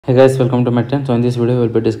Hey guys, welcome to my channel. So in this video we'll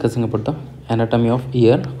be discussing about the anatomy of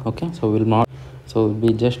ear. Okay, we'll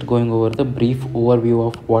be just going over the brief overview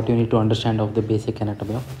of what you need to understand of the basic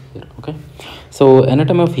anatomy of ear. Okay, so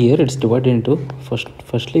anatomy of ear, it's divided into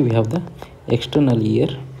firstly we have the external ear,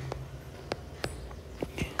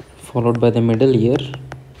 followed by the middle ear,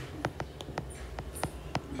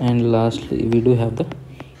 and lastly we do have the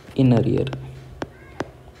inner ear.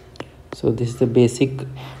 So this is the basic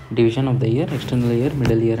division of the ear: external ear,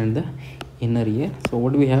 middle ear, and the inner ear. So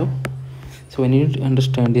what do we have? So we need to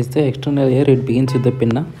understand is the external ear. It begins with the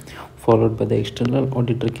pinna, followed by the external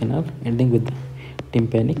auditory canal, ending with the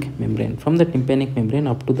tympanic membrane. From the tympanic membrane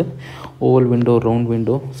up to the oval window, round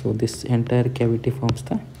window, so this entire cavity forms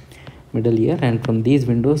the middle ear, and from these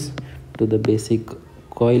windows to the basic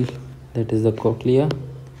coil, that is the cochlea,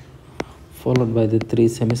 followed by the three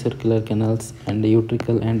semicircular canals and the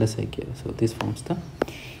utricle and the cyclia. So this forms the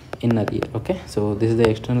inner ear. Okay, so this is the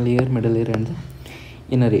external ear, middle ear, and the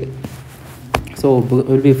inner ear. So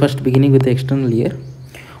we'll be first beginning with the external ear.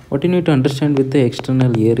 What you need to understand with the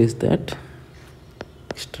external ear is that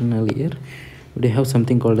external ear, we have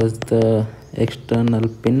something called as the external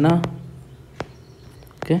pinna.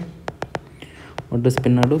 Okay, what does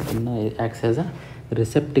pinna do? Pinna acts as a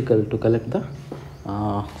receptacle to collect the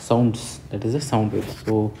sounds, that is the sound waves.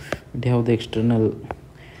 So we have the external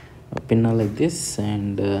pinna like this,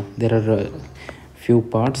 and there are few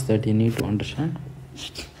parts that you need to understand.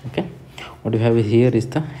 Okay, what you have here is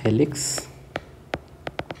the helix,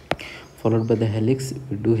 followed by the helix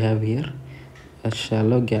we do have here a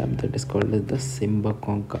shallow gap that is called as the cymba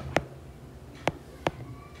concha.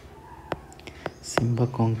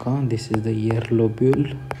 This is the ear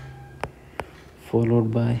lobule,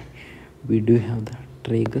 followed by we do have the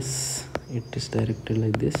tragus. It is directed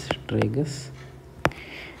like this, tragus,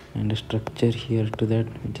 and a structure here to that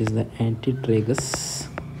which is the antitragus.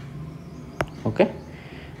 Okay,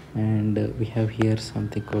 and we have here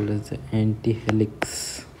something called as the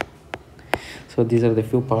antihelix. So these are the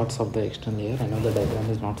few parts of the external ear. I know the diagram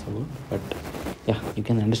is not so good, but yeah, you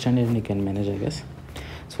can understand it and you can manage, I guess.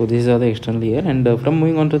 So these are the external ear, and from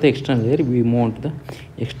moving on to the external ear, we move on to the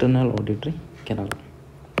external auditory canal.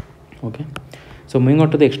 Okay, so moving on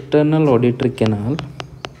to the external auditory canal,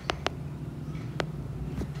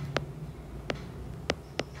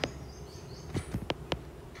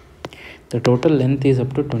 the total length is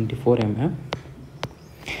up to 24 mm.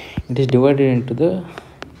 It is divided into the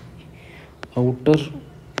outer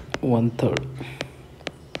 1/3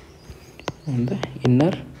 and the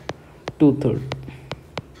inner 2/3.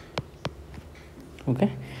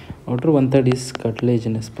 Okay, outer 1/3 is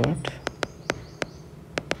cartilaginous part,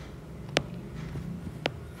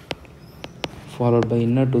 followed by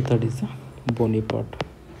inner 2/3 is the bony part.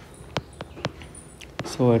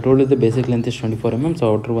 So I told you the basic length is 24 mm,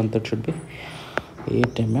 so outer 1/3 should be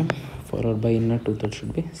 8 mm, followed by inner 2/3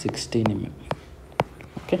 should be 16 mm.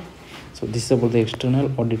 Okay, so this is about the external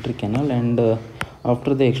auditory canal, and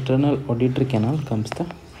after the external auditory canal comes the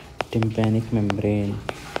tympanic membrane.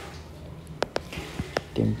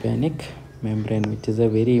 Tympanic membrane, which is a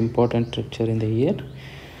very important structure in the ear.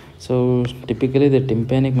 So typically the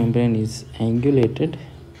tympanic membrane is angulated,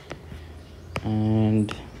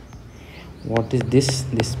 and what is this?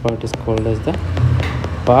 This part is called as the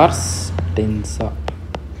pars tensa.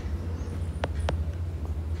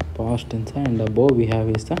 Pars tensa, and above we have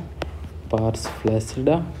is the pars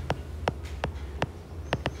flaccida.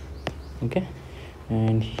 Okay,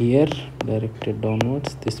 and here directed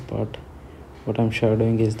downwards, this part what I'm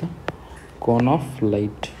shadowing is the cone of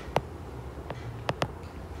light,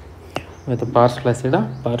 with the pars flaccida,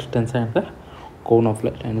 pars tensa, and the cone of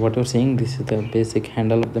light. And what you're seeing, this is the basic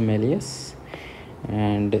handle of the malleus,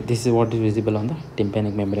 and this is what is visible on the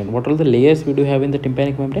tympanic membrane. What are the layers we do have in the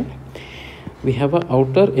tympanic membrane? We have a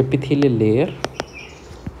outer epithelial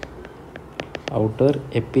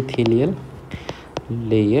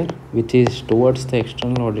layer which is towards the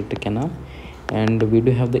external auditory canal, and we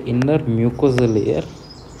do have the inner mucosal layer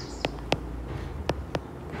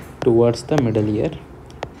towards the middle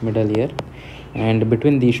ear, and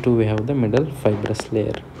between these two we have the middle fibrous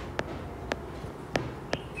layer.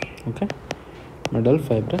 Okay, middle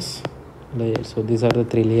fibrous layer. So these are the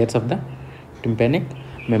three layers of the tympanic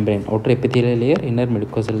membrane: outer epithelial layer, inner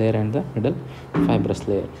mucosal layer, and the middle fibrous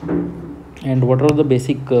layer. And what are the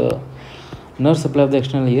basic nerve supply of the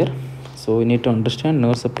external ear? So we need to understand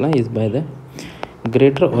nerve supply is by the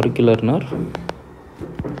greater auricular nerve,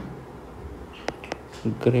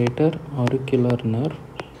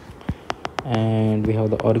 and we have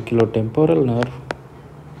the auriculotemporal nerve,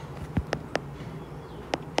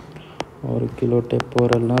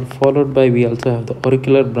 auriculotemporal nerve, followed by we also have the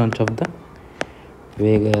auricular branch of the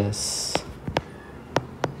vagus.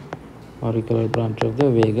 Auricular branch of the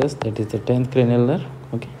vagus, that is the 10th cranial nerve.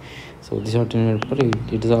 Okay, so this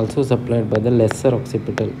it is also supplied by the lesser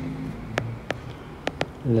occipital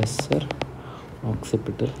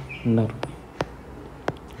nerve.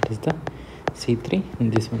 It is the C3 in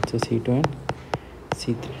this one, so C2 and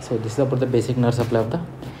C3. So this is about the basic nerve supply of the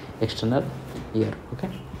external ear. Okay,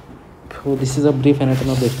 so this is a brief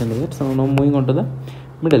anatomy of the external ear. So now moving on to the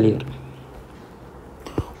middle ear.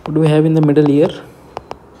 What do we have in the middle ear?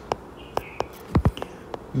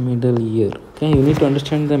 Okay, you need to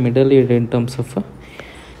understand the middle ear in terms of a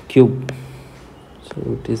cube. So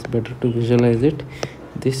it is better to visualize it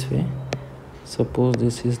this way. Suppose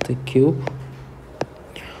this is the cube.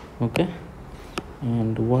 Okay,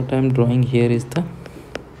 and what I am drawing here is the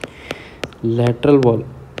lateral wall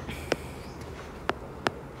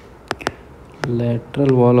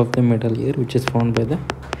of the middle ear, which is formed by the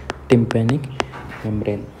tympanic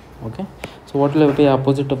membrane. Okay, so what will be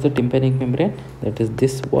opposite of the tympanic membrane? That is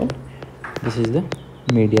this wall. This is the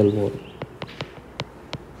medial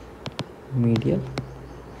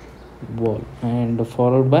wall, and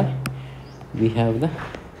followed by we have the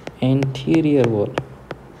anterior wall.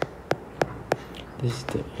 This is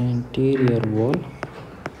the anterior wall,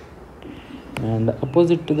 and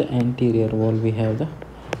opposite to the anterior wall we have the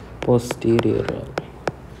posterior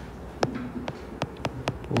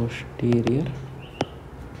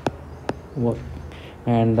wall,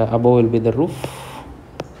 and above will be the roof,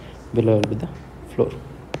 below will be the floor.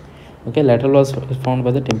 Okay, lateral wall is formed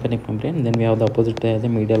by the tympanic membrane. Then we have the opposite, the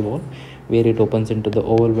medial wall, where it opens into the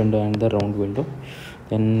oval window and the round window.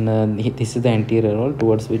 Then this is the anterior wall,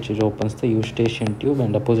 towards which it opens the eustachian tube,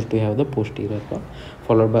 and opposite we have the posterior wall,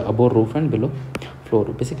 followed by above roof and below floor.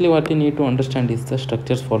 Basically what you need to understand is the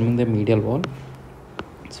structures forming the medial wall.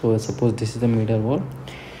 So suppose this is the medial wall.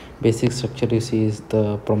 Basic structure you see is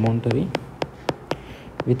the promontory,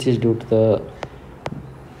 which is due to the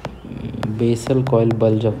basal coil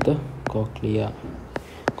bulge of the cochlea.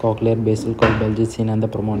 Cochlear basal coil bulge is seen on the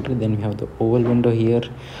promontory. Then we have the oval window here,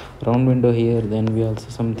 round window here. Then we also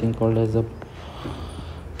something called as the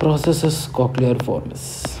processus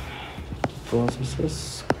cochleariformis.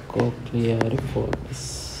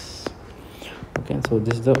 Okay, so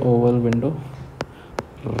this is the oval window,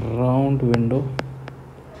 round window,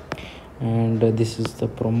 and this is the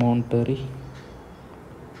promontory.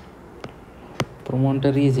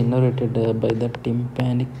 Promontory is innervated by the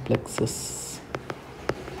tympanic plexus.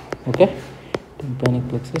 Okay, tympanic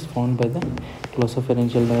plexus formed by the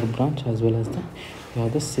glossopharyngeal nerve branch, as well as we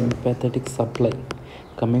have the sympathetic supply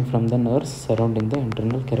coming from the nerves surrounding the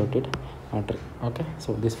internal carotid artery. Okay,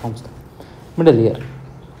 so this forms the middle ear.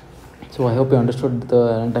 So I hope you understood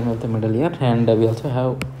the anatomy of the middle ear, and we also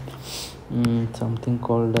have something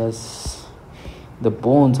called as the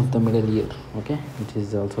bones of the middle ear. Okay, which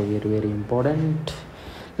is also very important.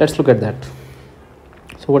 Let's look at that.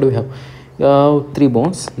 So what do we have? You have three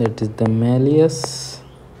bones, that is the malleus,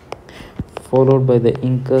 followed by the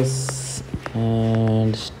incus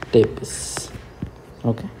and stapes.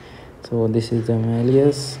 Okay, so this is the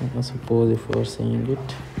malleus. Suppose if you are saying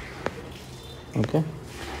it, okay,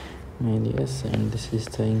 malleus, and this is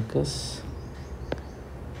the incus,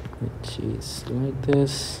 which is like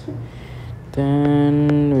this.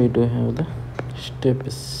 Then we do have the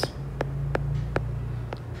stapes.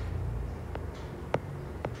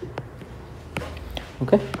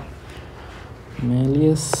 Okay,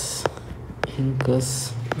 malleus,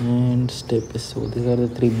 incus and stapes. So these are the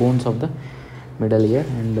three bones of the middle ear.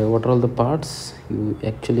 And what are all the parts you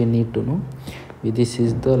actually need to know? This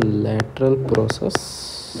is the lateral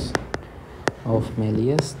process of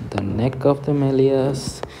malleus, the neck of the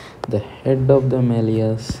malleus, the head of the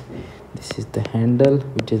malleus. This is the handle,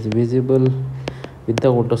 which is visible with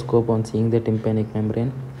the otoscope on seeing the tympanic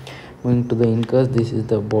membrane. Moving to the incus, this is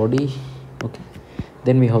the body. Okay,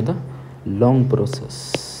 then we have the long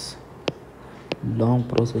process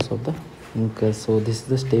of the incus. So this is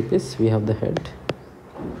the stapes. We have the head,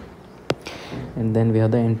 and then we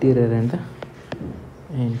have the anterior and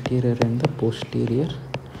the posterior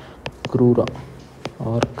crura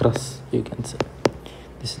or crus, you can say.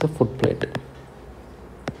 This is the foot plate.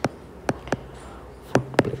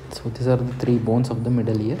 So these are the three bones of the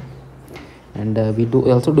middle ear. And we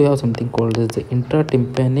also have something called as the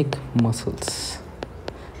intratympanic muscles.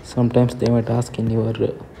 Sometimes they might ask in your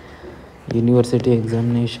university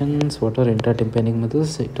examinations, what are intratympanic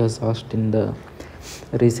muscles? It was asked in the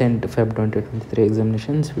recent Feb 2023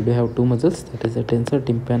 examinations. We do have two muscles, that is the tensor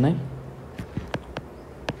tympani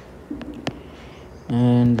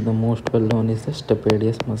and the most well known is the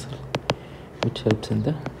stapedius muscle, which helps in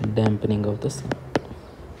the dampening of the sound.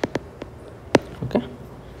 Okay,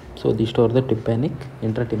 so these are the tympanic,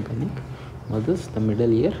 intratympanic muscles, the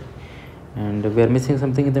middle ear, and we are missing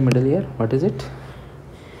something in the middle ear. What is it?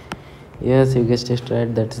 Yes, you guessed it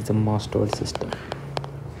right, that is the mastoid system.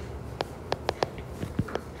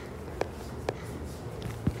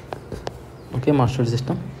 Okay, mastoid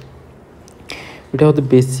system, we have the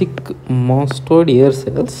basic mastoid ear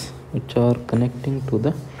cells which are connecting to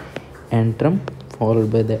the antrum,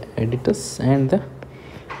 followed by the editus and the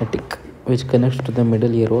attic, which connects to the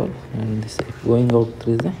middle ear wall, and this going out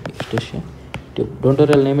through the eustachian tube. Don't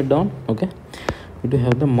worry, I'll name it down. Okay, we do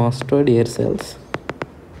have the mastoid ear cells,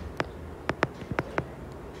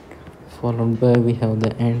 followed by we have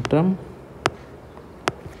the antrum,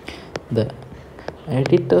 the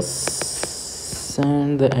editus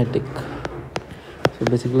and the attic. So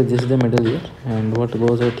basically this is the middle ear, and what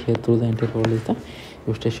goes out here through the anterior wall is the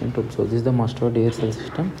eustachian tube. So this is the mastoid ear cell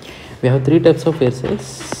system. We have three types of ear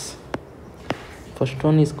cells. First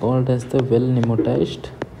one is called as the well pneumatized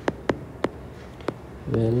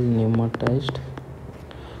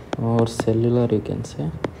or cellular, you can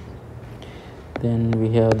say. Then we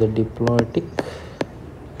have the diploitic,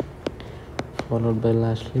 followed by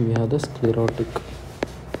lastly we have the sclerotic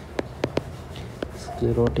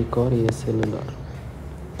or acellular.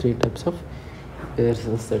 Three types of ear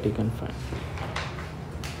cells that you can find.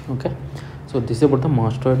 Okay, so this is about the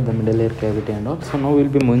mastoid, the middle ear cavity and all. So now we'll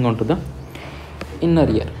be moving on to the inner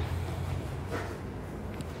ear.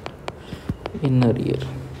 Inner ear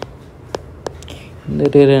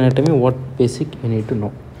anatomy, what basic you need to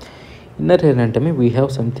know. Inner ear anatomy, we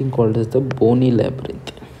have something called as the bony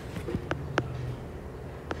labyrinth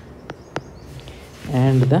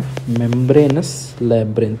and the membranous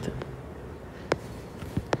labyrinth.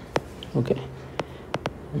 Okay,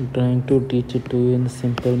 I'm trying to teach it to you in a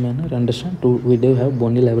simple manner. Understand? We do have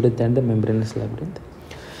bony labyrinth and the membranous labyrinth.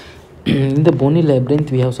 In the bony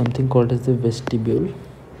labyrinth, we have something called as the vestibule.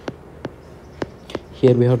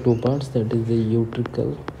 Here we have two parts, that is the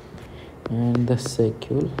utricle and the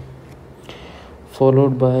saccule.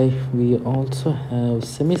 Followed by we also have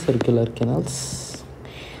semicircular canals,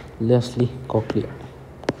 lastly cochlea.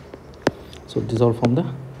 So this all from the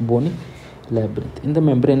bony labyrinth. In the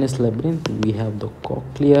membranous labyrinth, we have the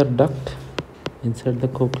cochlear duct inside the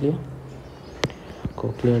cochlear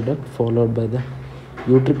duct, followed by the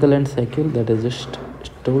utricle and saccule that I just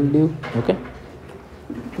told you. Okay,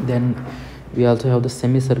 then we also have the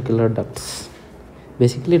semicircular ducts,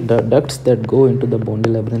 basically ducts that go into the bony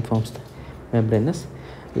labyrinth forms the membranous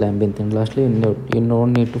labyrinth. And lastly, you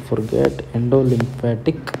don't need to forget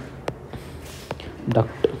endolymphatic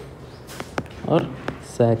duct or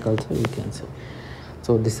sac also, you can say.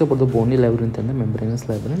 So this is about the bony labyrinth and the membranous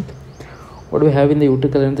labyrinth. What we have in the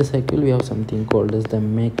utricle and the saccule, we have something called as the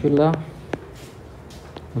macula.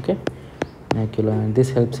 Okay, macula, and this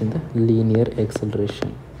helps in the linear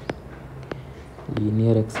acceleration.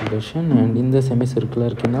 And in the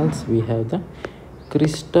semicircular canals, we have the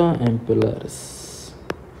crista ampullaris,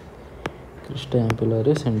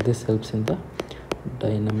 and this helps in the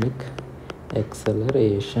dynamic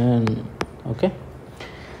acceleration. Okay,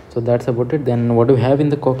 so that's about it. Then what do we have in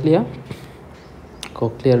the cochlear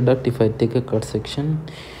duct? If I take a cut section,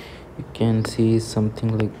 you can see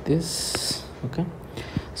something like this. Okay,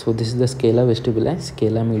 so this is the scala vestibuli,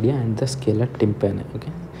 scala media and the scala tympani.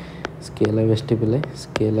 Okay, scala vestibuli,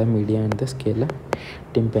 scala media and the scala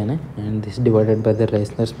tympani, and this is divided by the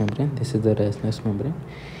Reissner's membrane. This is the Reissner's membrane.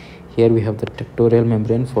 Here we have the tectorial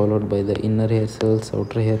membrane, followed by the inner hair cells,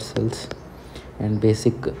 outer hair cells, and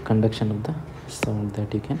basic conduction of the sound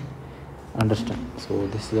that you can understand. So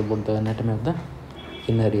this is about the anatomy of the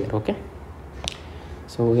inner ear. Okay,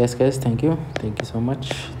 so yes guys, thank you so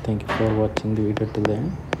much. Thank you for watching the video till the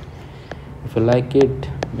end. If you like it,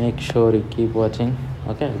 make sure you keep watching.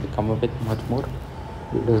 Okay, I'll come up with much more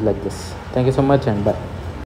videos like this. Thank you so much and bye.